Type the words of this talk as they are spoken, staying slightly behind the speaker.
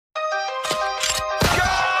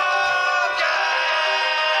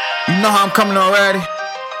You know how I'm coming already.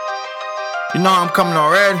 You know how I'm coming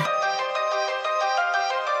already.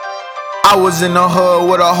 I was in the hood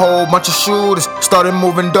with a whole bunch of shooters. Started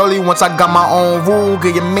moving dirty once I got my own rule.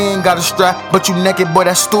 Get your man got a strap, but you naked, boy,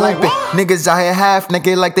 that's stupid. Like niggas out here half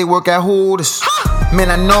naked like they work at Hooters. Man,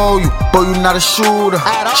 I know you, but you not a shooter.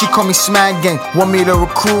 She call me Smacc Gang, want me to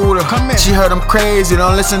recruit her. She heard I'm crazy,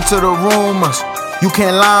 don't listen to the rumors. You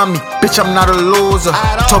can't lie me, bitch, I'm not a loser.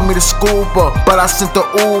 Told me to scoop her, but I sent the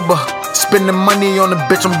Uber. Spending money on the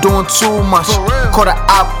bitch, I'm doing too much. Caught a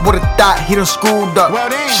op with a thought, he done screwed up.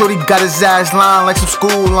 Shorty got his ass lying like some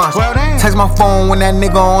school lunch. Text my phone when that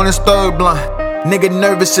nigga on his third blunt. Nigga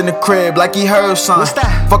nervous in the crib like he heard something.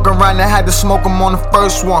 Fuck around and had to smoke him on the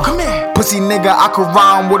first one. Pussy nigga, I could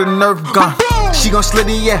rhyme with a Nerf gun. She gon'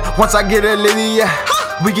 slitty, yeah, once I get her litty, yeah.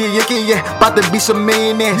 We get yicky, yeah, bout to be some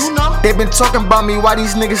millionaires. You know? They been talking about me, why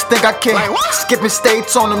these niggas think I care? Like skipping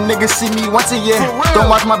states on them niggas, see me once a year. Don't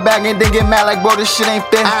watch my bag and then get mad like, bro, this shit ain't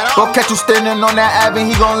fair. Go catch you standing on that avenue,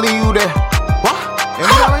 he gon' leave you there. What?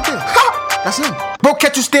 Yeah, that right there. That's him. Bro,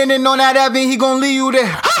 catch you standing on that avenue, he gon' leave you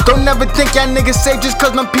there. Don't never think y'all niggas safe just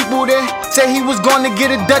cause them people there. Said he was going to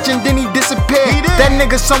get a Dutch and then he disappeared. That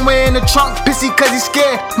nigga somewhere in the trunk, pissy cause he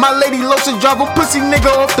scared. My lady lotion drive a pussy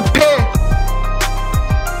nigga off the pair.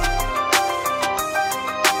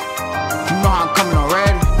 You know how I'm coming on.